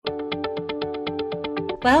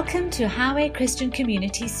Welcome to Highway Christian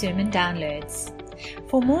Community Sermon Downloads.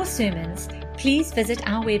 For more sermons, please visit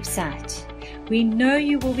our website. We know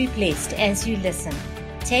you will be blessed as you listen.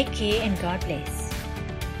 Take care and God bless.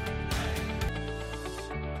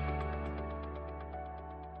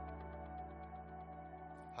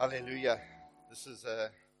 Hallelujah. This is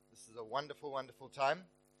a wonderful, wonderful time.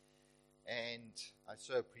 And I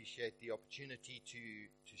so appreciate the opportunity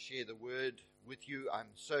to share the word with you. I'm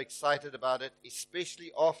so excited about it,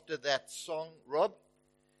 especially after that song, Rob.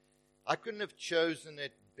 I couldn't have chosen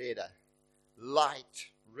it better. Light,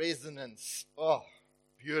 resonance. Oh,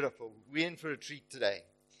 beautiful. We're in for a treat today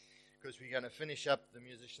because we're going to finish up. The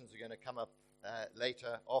musicians are going to come up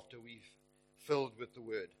later after we've filled with the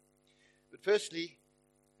word. But firstly,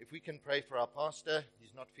 if we can pray for our pastor.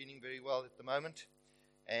 He's not feeling very well at the moment.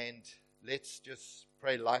 And let's just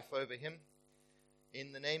pray life over him.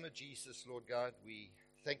 In the name of Jesus, Lord God, we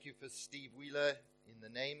thank you for Steve Wheeler. In the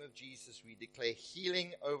name of Jesus, we declare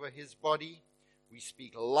healing over his body. We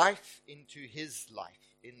speak life into his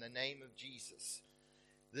life in the name of Jesus.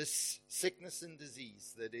 This sickness and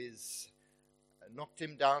disease that is knocked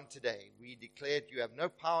him down today, we declare you have no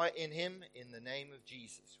power in him in the name of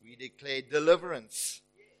Jesus. We declare deliverance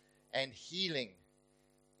and healing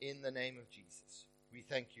in the name of Jesus. We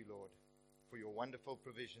thank you, Lord, for your wonderful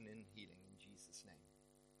provision in healing in Jesus' name.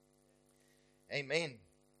 Amen.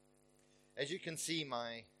 As you can see,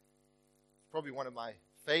 probably one of my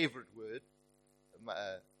favorite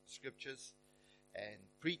scriptures and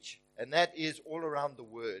preach, and that is all around the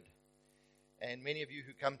word. And many of you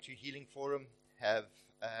who come to Healing Forum have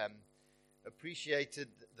appreciated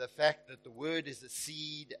the fact that the word is a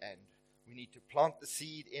seed, and we need to plant the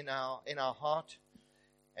seed in our heart,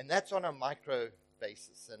 and that's on a micro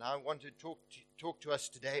basis. And I want to talk to us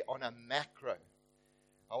today on a macro.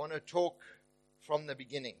 I want to talk from the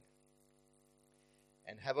beginning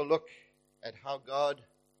and have a look at how God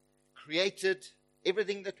created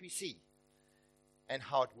everything that we see and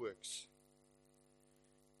how it works.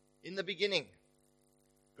 In the beginning,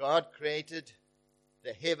 God created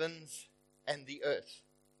the heavens and the earth.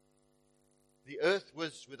 The earth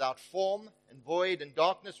was without form and void, and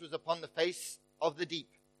darkness was upon the face of the deep.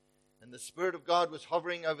 And the Spirit of God was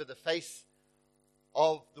hovering over the face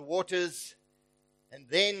of the waters. And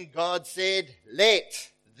then God said,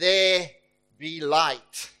 "Let there be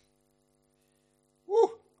light."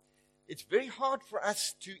 Woo! It's very hard for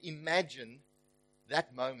us to imagine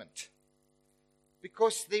that moment,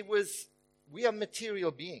 because we are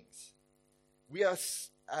material beings. We are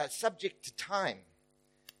subject to time.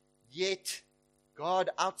 Yet God,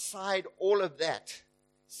 outside all of that,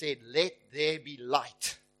 said, "Let there be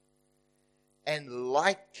light." And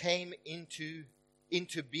light came into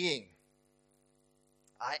being.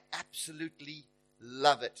 I absolutely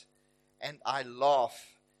love it. And I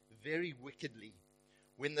laugh very wickedly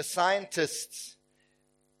when the scientists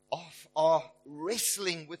are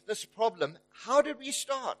wrestling with this problem. How did we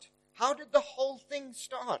start? How did the whole thing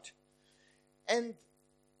start? And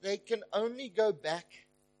they can only go back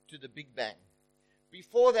to the Big Bang.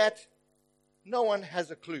 Before that, no one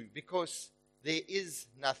has a clue, because there is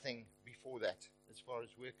nothing before that, as far as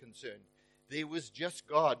we're concerned. There was just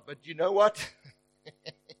God. But you know what?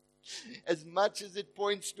 As much as it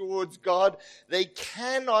points towards God, they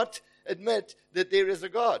cannot admit that there is a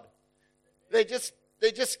God. They just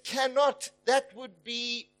cannot. That would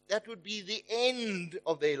be the end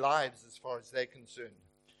of their lives as far as they're concerned.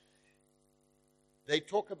 They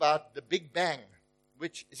talk about the Big Bang,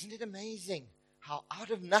 which, isn't it amazing how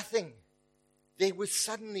out of nothing there was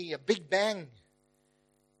suddenly a Big Bang,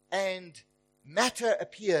 and matter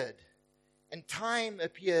appeared, and time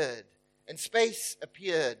appeared, and space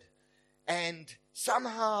appeared, and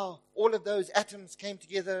somehow all of those atoms came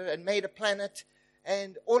together and made a planet,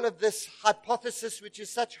 and all of this hypothesis, which is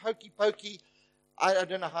such hokey pokey, I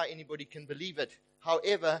don't know how anybody can believe it.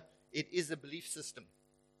 However, it is a belief system.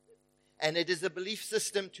 And it is a belief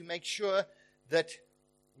system to make sure that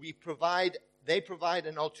they provide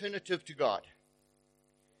an alternative to God.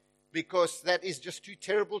 Because that is just too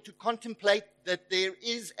terrible to contemplate, that there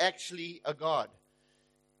is actually a God.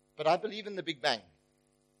 But I believe in the Big Bang.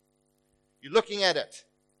 You're looking at it.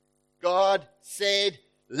 God said,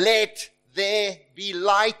 "Let there be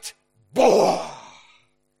light." Boom!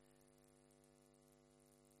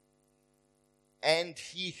 And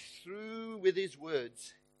he threw with his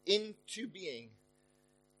words into being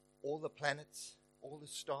all the planets, all the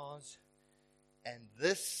stars, and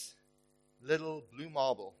this little blue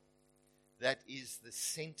marble that is the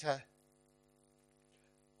center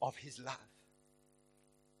of his love.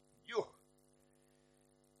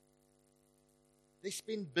 They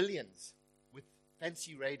spend billions with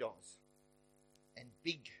fancy radars and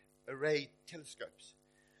big array telescopes,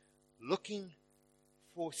 looking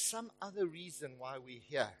for some other reason why we're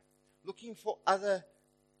here, looking for other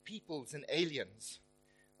peoples and aliens.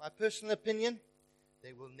 My personal opinion,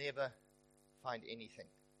 they will never find anything,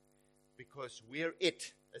 because we're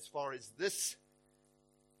it as far as this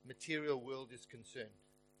material world is concerned.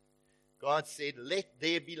 God said, "Let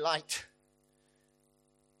there be light."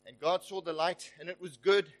 And God saw the light, and it was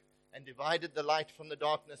good, and divided the light from the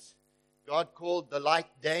darkness. God called the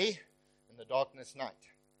light day, and the darkness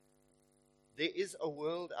night. There is a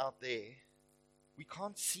world out there. We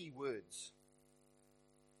can't see words.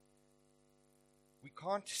 We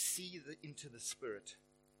can't see into the spirit.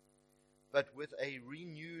 But with a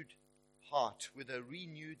renewed heart, with a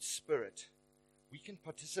renewed spirit, we can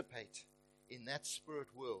participate in that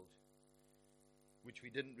spirit world, which we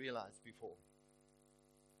didn't realize before.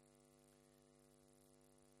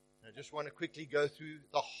 I just want to quickly go through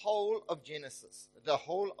the whole of Genesis, the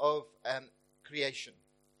whole of creation.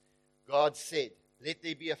 God said, "Let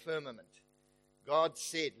there be a firmament." God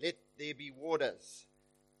said, "Let there be waters."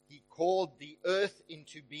 He called the earth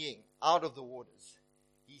into being out of the waters.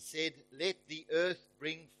 He said, "Let the earth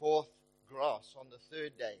bring forth grass" on the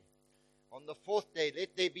third day. On the fourth day,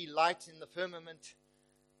 "Let there be light in the firmament.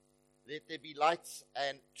 Let there be lights,"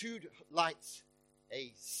 and two lights,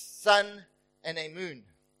 a sun and a moon.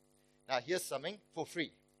 Now here's something for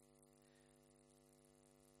free.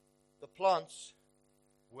 The plants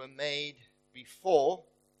were made before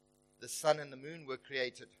the sun and the moon were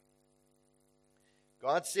created.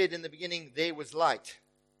 God said in the beginning there was light.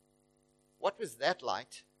 What was that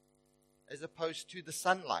light as opposed to the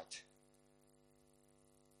sunlight?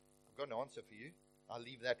 I've got an answer for you. I'll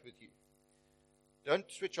leave that with you.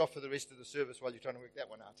 Don't switch off for the rest of the service while you're trying to work that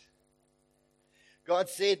one out. God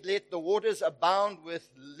said, "Let the waters abound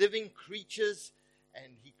with living creatures,"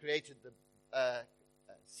 and He created the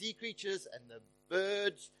sea creatures and the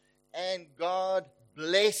birds, and God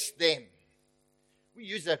blessed them. We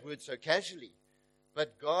use that word so casually,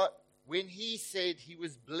 but God, when He said He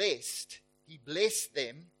was blessed, He blessed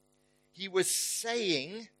them, He was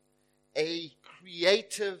saying a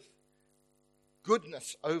creative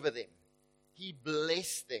goodness over them. He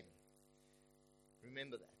blessed them.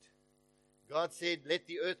 Remember that. God said, "Let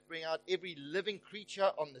the earth bring out every living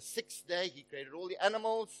creature." On the sixth day, He created all the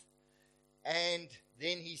animals. And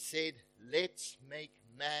then He said, "Let's make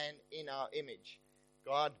man in our image."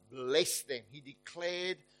 God blessed them. He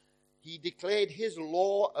declared His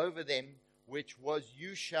law over them, which was,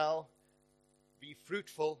 "You shall be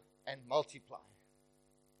fruitful and multiply."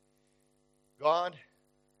 God,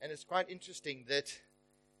 and it's quite interesting that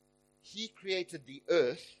He created the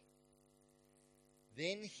earth.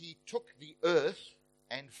 Then He took the earth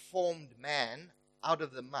and formed man out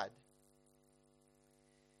of the mud.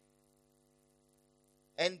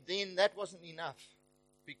 And then that wasn't enough,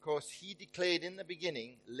 because He declared in the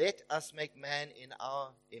beginning, "Let us make man in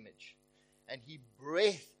our image." And He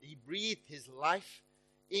breathed His life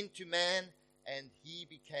into man, and he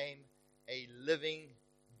became a living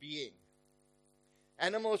being.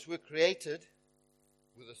 Animals were created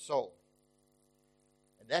with a soul.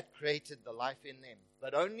 And that created the life in them.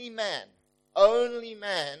 But only man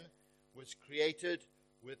was created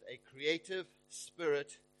with a creative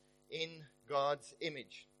spirit in God's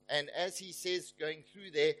image. And as He says, going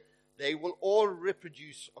through there, they will all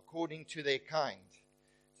reproduce according to their kind.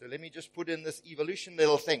 So let me just put in this evolution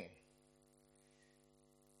little thing.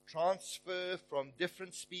 Transfer from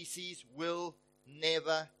different species will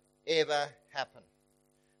never, ever happen,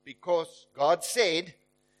 because God said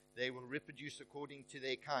they will reproduce according to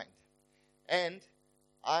their kind. And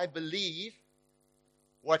I believe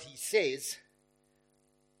what He says,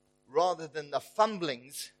 rather than the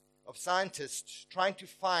fumblings of scientists trying to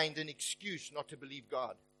find an excuse not to believe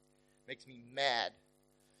God. Makes me mad.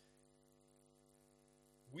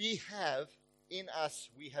 We have in us,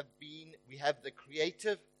 we have the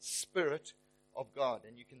creative spirit of God.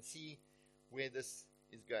 And you can see where this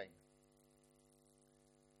is going.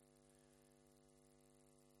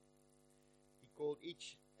 He called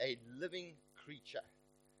each a living creature.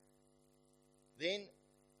 Then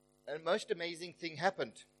a most amazing thing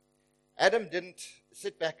happened. Adam didn't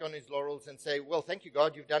sit back on his laurels and say, "Well, thank you,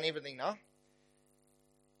 God, you've done everything now."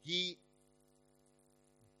 He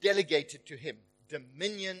delegated to him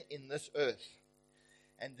dominion in this earth.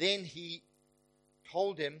 And then He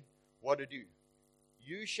told him what to do.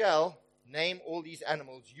 "You shall name all these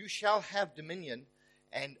animals. You shall have dominion."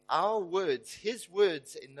 And our words, His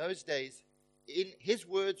words in those days, His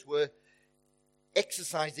words were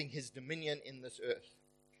exercising His dominion in this earth.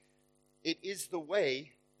 It is the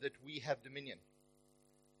way that we have dominion.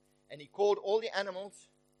 and he called all the animals.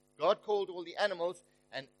 God called all the animals,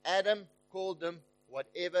 and Adam called them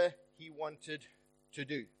whatever he wanted to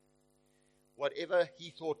do, whatever he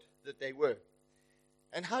thought that they were.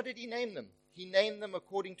 And how did he name them? He named them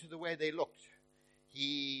according to the way they looked.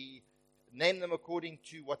 He named them according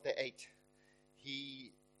to what they ate.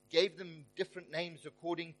 He gave them different names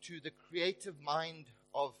according to the creative mind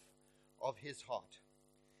of his heart.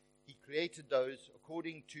 He created those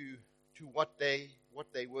according to what they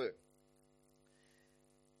were.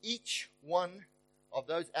 Each one of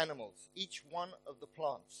those animals, each one of the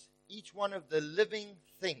plants, each one of the living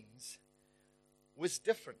things was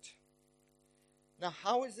different. Now,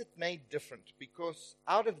 how is it made different? Because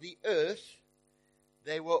out of the earth,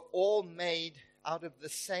 they were all made out of the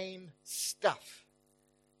same stuff,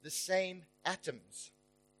 the same atoms.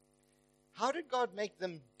 How did God make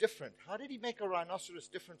them different? How did he make a rhinoceros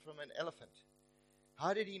different from an elephant?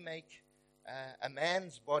 How did he make a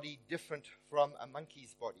man's body different from a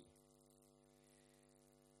monkey's body?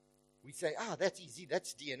 We say, that's easy,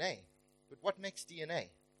 that's DNA. But what makes DNA?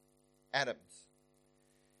 Atoms.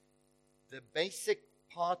 The basic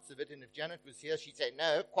parts of it, and if Janet was here, she'd say,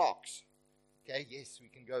 no, quarks. Okay, yes, we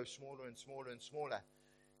can go smaller and smaller and smaller.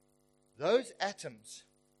 Those atoms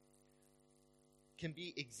can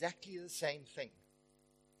be exactly the same thing,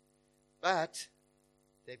 but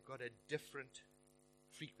they've got a different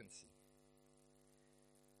frequency.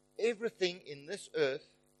 Everything in this earth,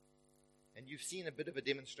 and you've seen a bit of a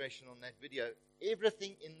demonstration on that video,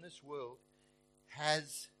 everything in this world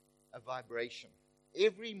has a vibration.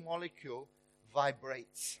 Every molecule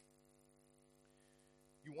vibrates.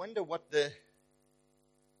 You wonder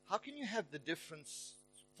how can you have the different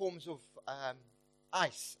forms of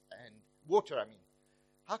ice and water,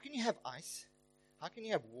 How can you have ice? How can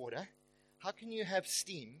you have water? How can you have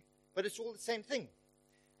steam? But it's all the same thing.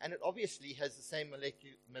 And it obviously has the same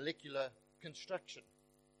molecular construction.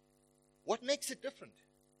 What makes it different?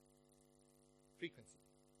 Frequency.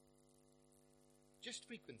 Just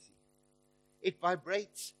frequency. It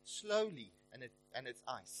vibrates slowly, and it's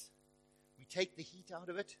ice. We take the heat out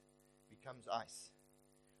of it, it becomes ice.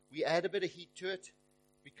 We add a bit of heat to it,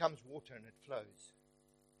 it becomes water, and it flows.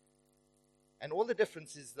 And all the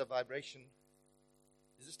difference is the vibration.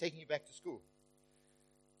 Is this taking you back to school?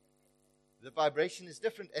 The vibration is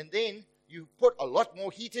different, and then you put a lot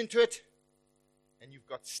more heat into it, and you've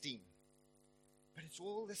got steam. But it's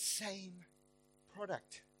all the same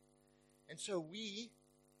product. And so we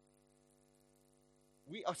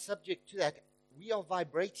are subject to that. We are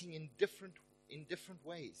vibrating in different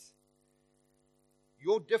ways.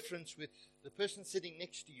 Your difference with the person sitting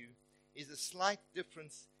next to you is a slight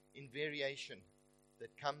difference in variation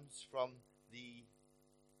that comes from the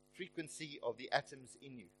frequency of the atoms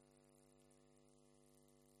in you.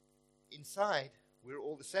 Inside, we're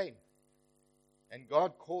all the same. And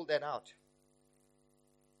God called that out.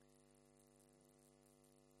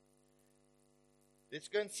 Let's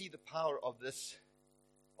go and see the power of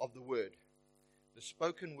the word, the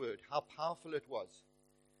spoken word, how powerful it was.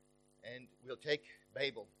 And we'll take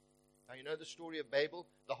Babel. Now, you know the story of Babel?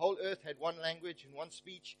 The whole earth had one language and one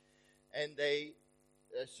speech, and they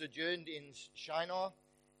sojourned in Shinar.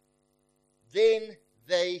 Then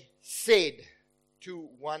they said to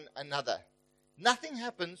one another. Nothing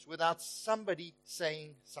happens without somebody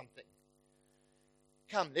saying something.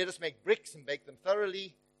 Come, let us make bricks and bake them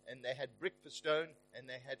thoroughly. And they had brick for stone, and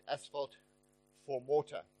they had asphalt for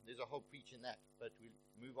mortar. There's a whole preach in that, but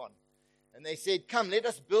we'll move on. And they said, come, let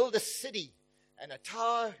us build a city and a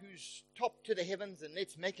tower whose top to the heavens, and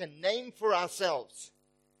let's make a name for ourselves.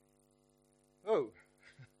 Oh,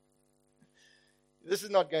 this is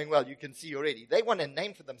not going well, you can see already. They want a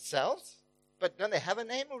name for themselves, but don't they have a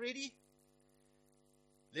name already?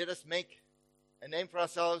 Let us make a name for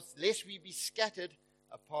ourselves, lest we be scattered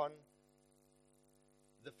upon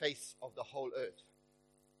the face of the whole earth.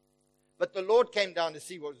 But the Lord came down to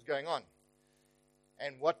see what was going on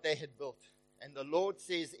and what they had built. And the Lord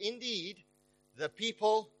says, indeed, the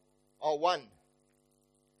people are one.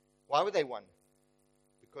 Why were they one?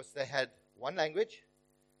 Because they had one language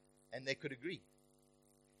and they could agree.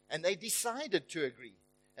 And they decided to agree.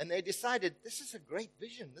 And they decided, this is a great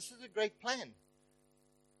vision. This is a great plan.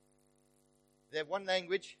 They have one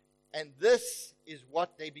language, and this is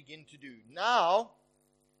what they begin to do. Now,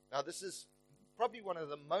 this is probably one of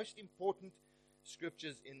the most important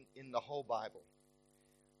scriptures in the whole Bible.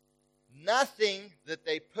 Nothing that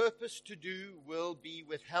they purpose to do will be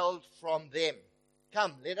withheld from them.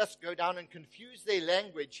 Come, let us go down and confuse their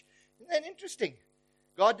language. Isn't that interesting?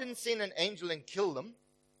 God didn't send an angel and kill them.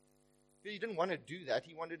 He didn't want to do that.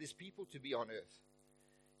 He wanted his people to be on earth.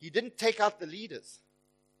 He didn't take out the leaders.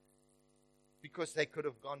 because they could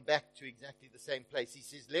have gone back to exactly the same place. He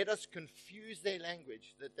says, let us confuse their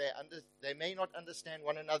language, that they may not understand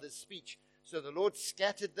one another's speech. So the Lord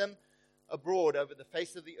scattered them abroad over the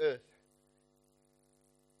face of the earth,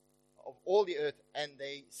 of all the earth, and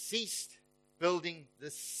they ceased building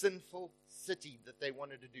this sinful city that they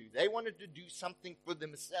wanted to do. They wanted to do something for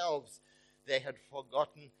themselves. They had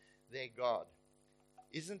forgotten their God.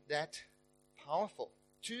 Isn't that powerful?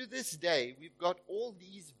 To this day, we've got all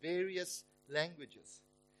these various languages.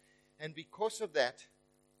 And because of that,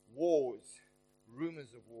 wars,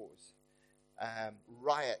 rumors of wars,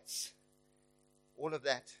 riots, all of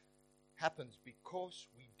that happens because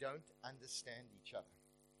we don't understand each other.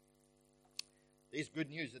 There's good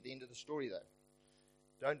news at the end of the story, though.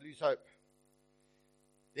 Don't lose hope.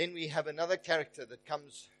 Then we have another character that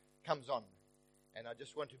comes on. And I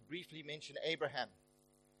just want to briefly mention Abraham.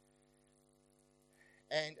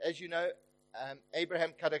 And as you know,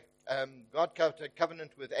 God cut a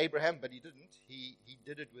covenant with Abraham, but he didn't. He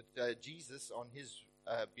did it with Jesus on his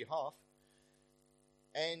behalf.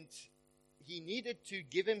 And he needed to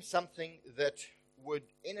give him something that would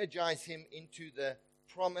energize him into the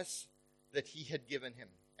promise that he had given him,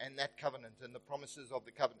 and that covenant and the promises of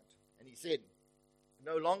the covenant. And he said,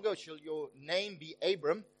 no longer shall your name be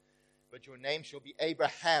Abram, but your name shall be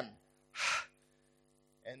Abraham.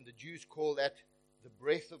 And the Jews call that the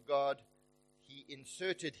breath of God. He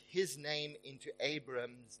inserted his name into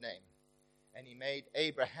Abram's name. And he made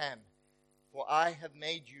Abraham, for I have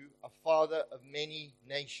made you a father of many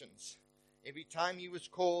nations. Every time he was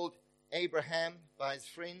called Abraham by his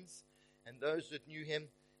friends and those that knew him,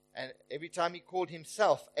 and every time he called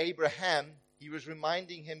himself Abraham, he was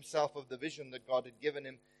reminding himself of the vision that God had given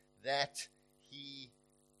him, that he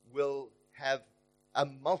will have a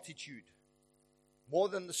multitude, more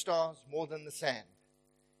than the stars, more than the sand,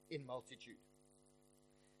 in multitude.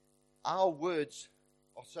 Our words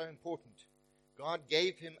are so important. God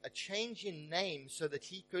gave him a change in name so that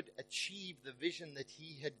he could achieve the vision that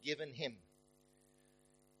he had given him.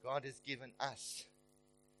 God has given us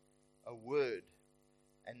a word,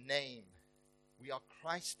 a name. We are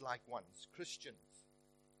Christ-like ones, Christians.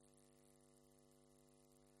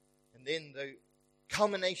 And then the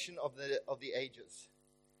culmination of the ages,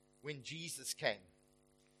 when Jesus came.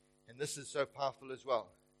 And this is so powerful as well.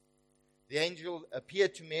 The angel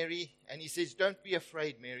appeared to Mary, and he says, don't be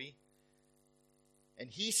afraid, Mary. And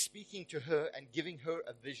he's speaking to her and giving her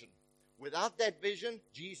a vision. Without that vision,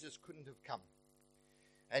 Jesus couldn't have come.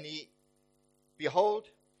 And behold,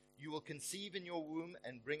 you will conceive in your womb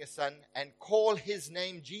and bring a son and call his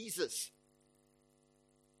name Jesus.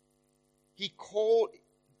 He called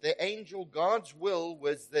the angel, God's will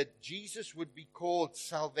was that Jesus would be called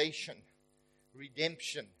salvation,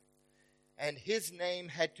 redemption. And his name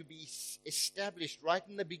had to be established right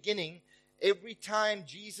in the beginning. Every time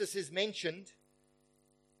Jesus is mentioned,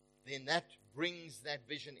 then that brings that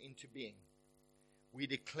vision into being. We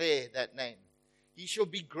declare that name. He shall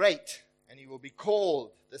be great, and he will be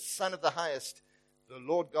called the Son of the Highest. The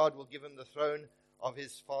Lord God will give him the throne of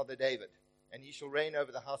his father David, and he shall reign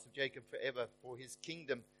over the house of Jacob forever. For his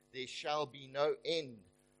kingdom there shall be no end.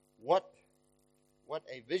 What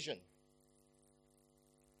a vision.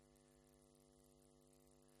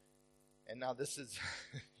 And now this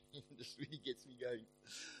really gets me going.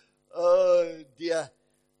 Oh dear.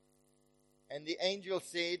 And the angel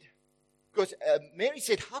said, because Mary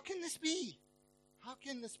said, how can this be? How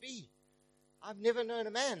can this be? I've never known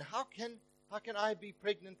a man. How can I be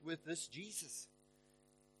pregnant with this Jesus?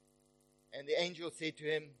 And the angel said to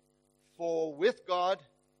him, for with God,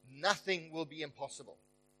 nothing will be impossible.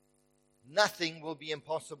 Nothing will be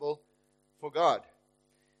impossible for God.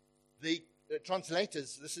 The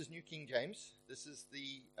translators, this is New King James. This is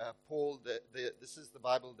this is the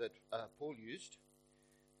Bible that Paul used.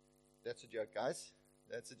 That's a joke, guys.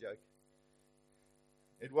 That's a joke.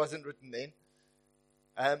 It wasn't written then.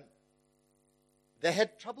 They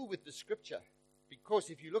had trouble with the scripture because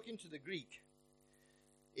if you look into the Greek,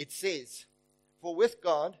 it says, for with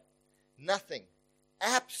God, nothing,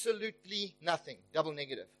 absolutely nothing, double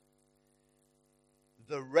negative.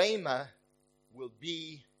 The rhema will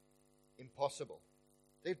be impossible.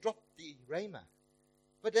 They've dropped the rhema.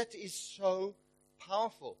 But that is so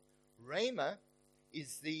powerful. Rhema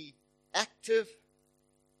is the active,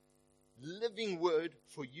 living word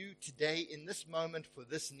for you today in this moment for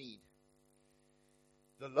this need.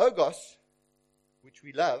 The Logos, which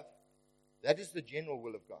we love, that is the general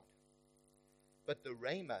will of God. But the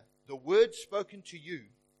Rhema, the word spoken to you,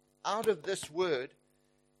 out of this word,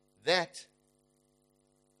 that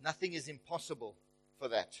nothing is impossible for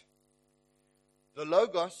that. The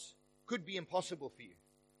Logos could be impossible for you.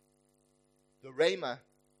 the rhema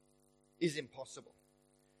is impossible.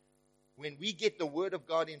 When we get the Word of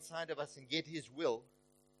God inside of us and get His will,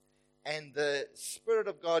 and the Spirit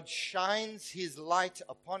of God shines His light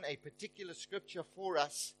upon a particular scripture for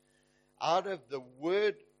us, out of the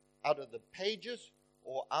Word, out of the pages,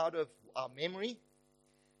 or out of our memory,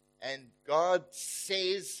 and God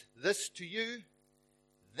says this to you,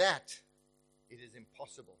 that it is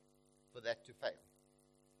impossible for that to fail.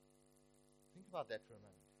 Think about that for a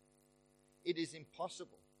moment. It is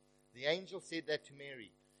impossible. The angel said that to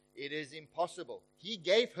Mary. It is impossible. He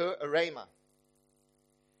gave her a rhema.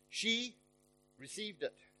 She received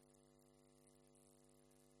it.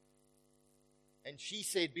 And she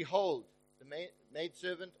said, behold, the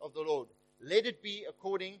maidservant of the Lord, let it be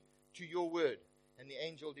according to your word. And the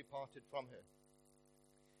angel departed from her.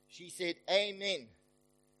 She said, amen.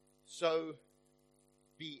 So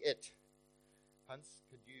be it. Hans,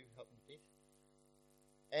 could you help me, please?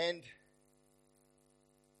 And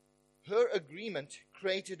her agreement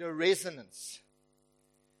created a resonance.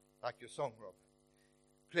 Like your song, Rob.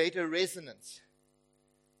 Create a resonance.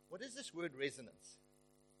 What is this word resonance?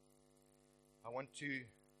 I want to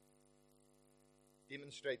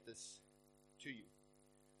demonstrate this to you.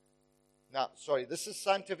 Now, sorry, this is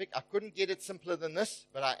scientific. I couldn't get it simpler than this,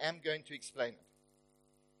 but I am going to explain it.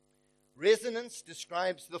 Resonance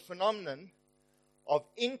describes the phenomenon of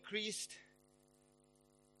increased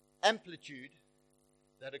amplitude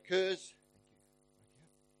that occurs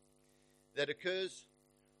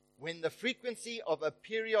when the frequency of a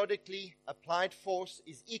periodically applied force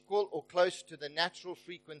is equal or close to the natural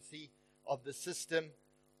frequency of the system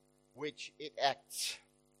which it acts.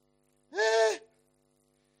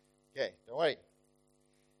 Okay, don't worry.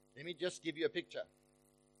 Let me just give you a picture.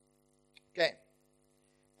 Okay.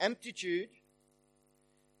 Amplitude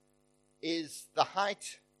is the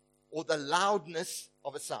height or the loudness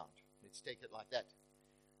of a sound. Let's take it like that.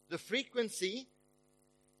 The frequency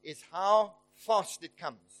is how fast it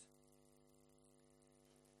comes.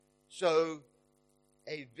 So,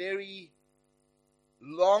 a very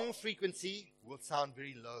long frequency will sound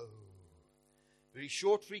very low. Very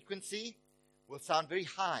short frequency will sound very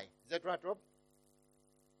high. Is that right, Rob?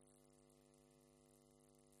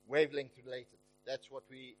 Wavelength related. That's what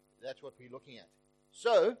we're looking at.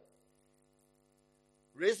 So,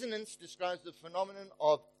 resonance describes the phenomenon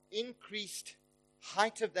of increased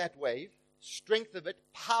height of that wave, strength of it,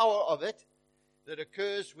 power of it, that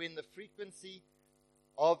occurs when the frequency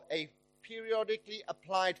of a periodically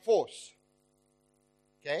applied force.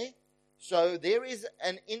 Okay? So there is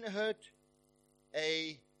an inherent,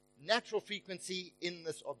 a natural frequency in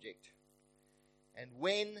this object. And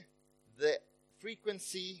when the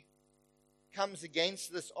frequency comes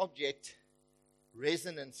against this object,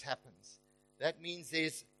 resonance happens. That means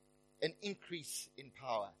there's an increase in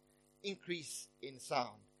power, increase in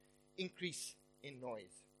sound, increase in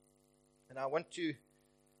noise. And I want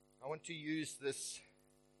to use this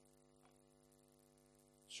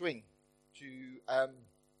swing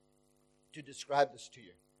to describe this to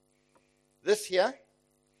you. This here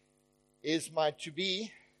is my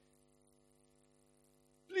to-be,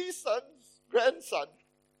 please son's grandson.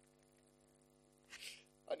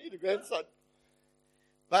 I need a grandson.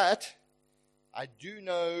 But I do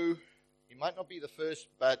know, he might not be the first,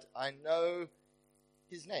 but I know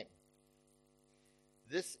his name.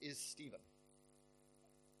 This is Stephen.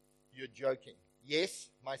 You're joking. Yes,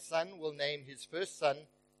 my son will name his first son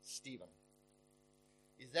Stephen.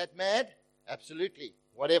 Is that mad? Absolutely.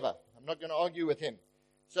 Whatever. I'm not going to argue with him.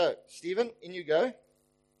 So, Stephen, in you go.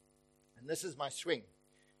 And this is my swing.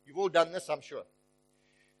 You've all done this, I'm sure.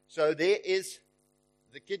 So there is,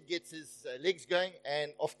 the kid gets his legs going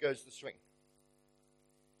and off goes the swing.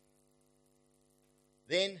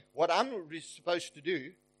 Then what I'm supposed to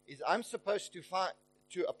do is I'm supposed to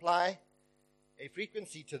apply a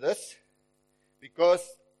frequency to this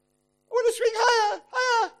because I want to swing higher,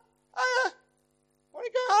 higher, higher. I want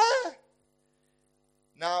to go higher.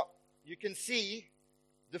 Now, you can see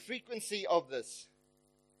the frequency of this.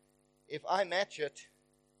 If I match it,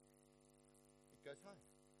 it goes high.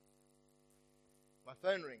 My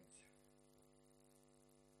phone rings.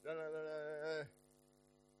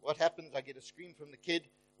 What happens? I get a scream from the kid.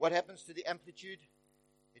 What happens to the amplitude?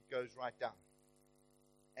 It goes right down.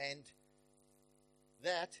 And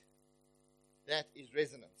that is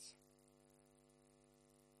resonance.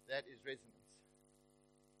 That is resonance.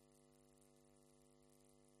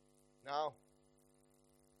 Now,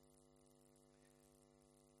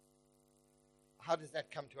 how does that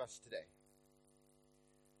come to us today?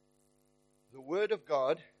 The Word of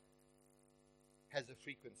God has a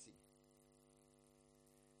frequency.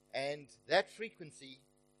 And that frequency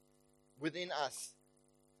within us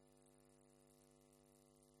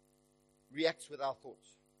reacts with our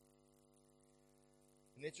thoughts.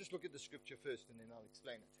 And let's just look at the scripture first, and then I'll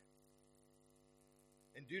explain it.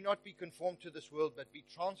 And do not be conformed to this world, but be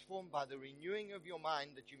transformed by the renewing of your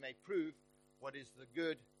mind, that you may prove what is the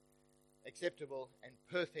good, acceptable, and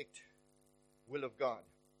perfect will of God.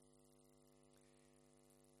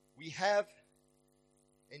 We have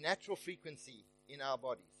a natural frequency in our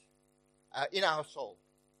bodies, in our soul.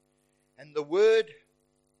 And the word,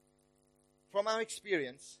 from our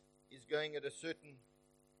experience, is going at a certain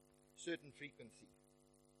frequency.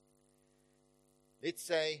 Let's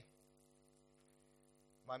say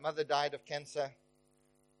my mother died of cancer.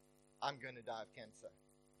 I'm going to die of cancer.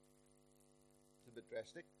 It's a bit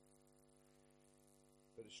drastic,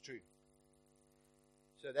 but it's true.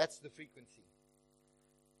 So that's the frequency.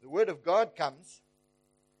 The Word of God comes,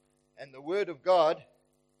 and the Word of God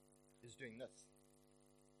is doing this.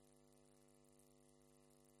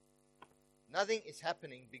 Nothing is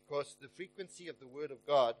happening because the frequency of the Word of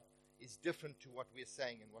God is different to what we're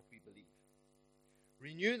saying and what we believe.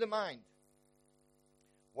 Renew the mind.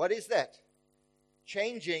 What is that?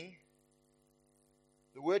 Changing.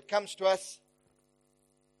 The Word comes to us.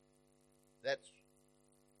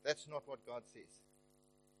 That's not what God says.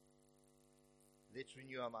 Let's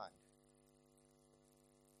renew our mind.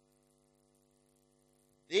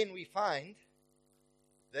 Then we find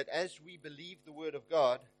that as we believe the Word of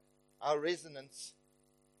God, our resonance,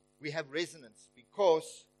 we have resonance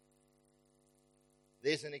because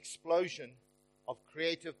there's an explosion of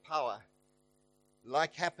creative power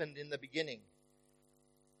like happened in the beginning.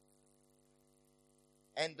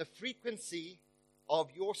 And the frequency of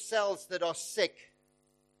your cells that are sick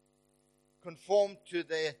conform to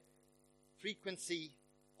the frequency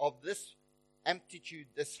of this amplitude,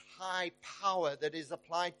 this high power that is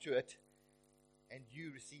applied to it, and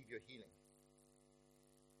you receive your healing.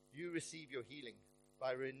 You receive your healing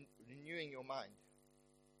by renewing your mind.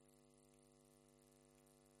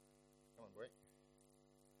 Come on, boy.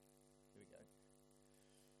 Here we go.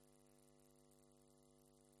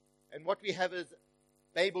 And what we have is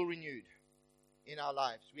Babel renewed in our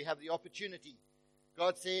lives. We have the opportunity.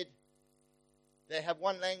 God said they have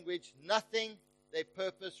one language. Nothing their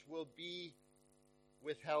purpose will be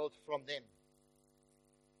withheld from them.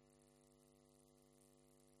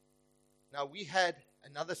 Now we had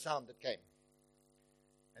another sound that came.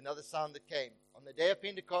 Another sound that came. On the day of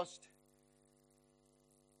Pentecost,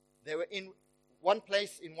 they were in one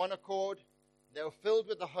place, in one accord. They were filled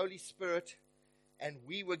with the Holy Spirit, and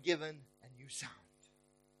we were given a new sound.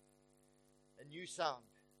 A new sound.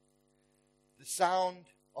 The sound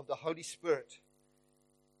of the Holy Spirit.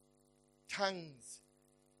 Tongues,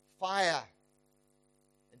 fire.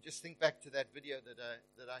 And just think back to that video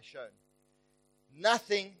that I shown.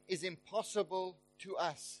 Nothing is impossible to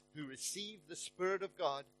us who receive the Spirit of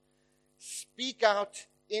God, speak out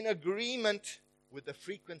in agreement with the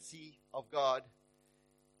frequency of God.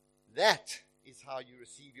 That is how you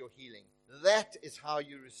receive your healing. That is how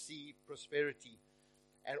you receive prosperity.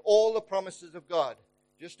 And all the promises of God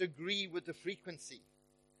just agree with the frequency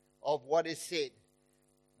of what is said.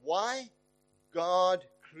 Why? God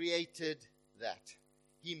created that.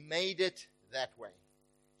 He made it that way.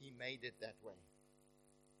 He made it that way.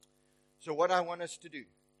 So what I want us to do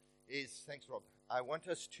is, thanks Rob, I want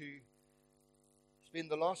us to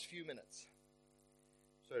spend the last few minutes.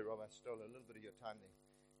 Sorry Rob, I stole a little bit of your time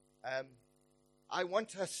there. I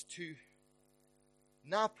want us to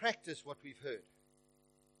now practice what we've heard.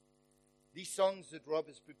 These songs that Rob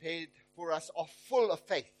has prepared for us are full of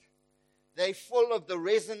faith. They're full of the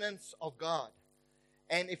resonance of God.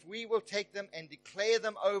 And if we will take them and declare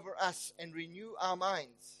them over us and renew our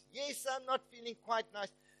minds. Yes, I'm not feeling quite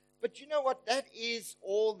nice. But you know what? That is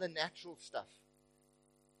all the natural stuff.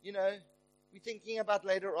 You know, we're thinking about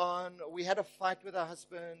later on, we had a fight with our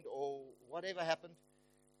husband or whatever happened.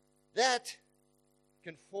 That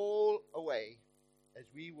can fall away as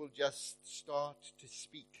we will just start to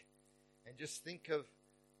speak and just think of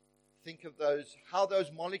those, how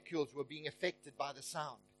those molecules were being affected by the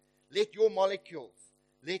sound. Let your molecules,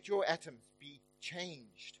 let your atoms be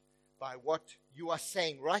changed by what you are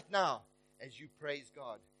saying right now as you praise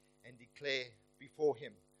God and declare before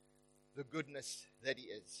Him the goodness that He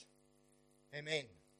is. Amen.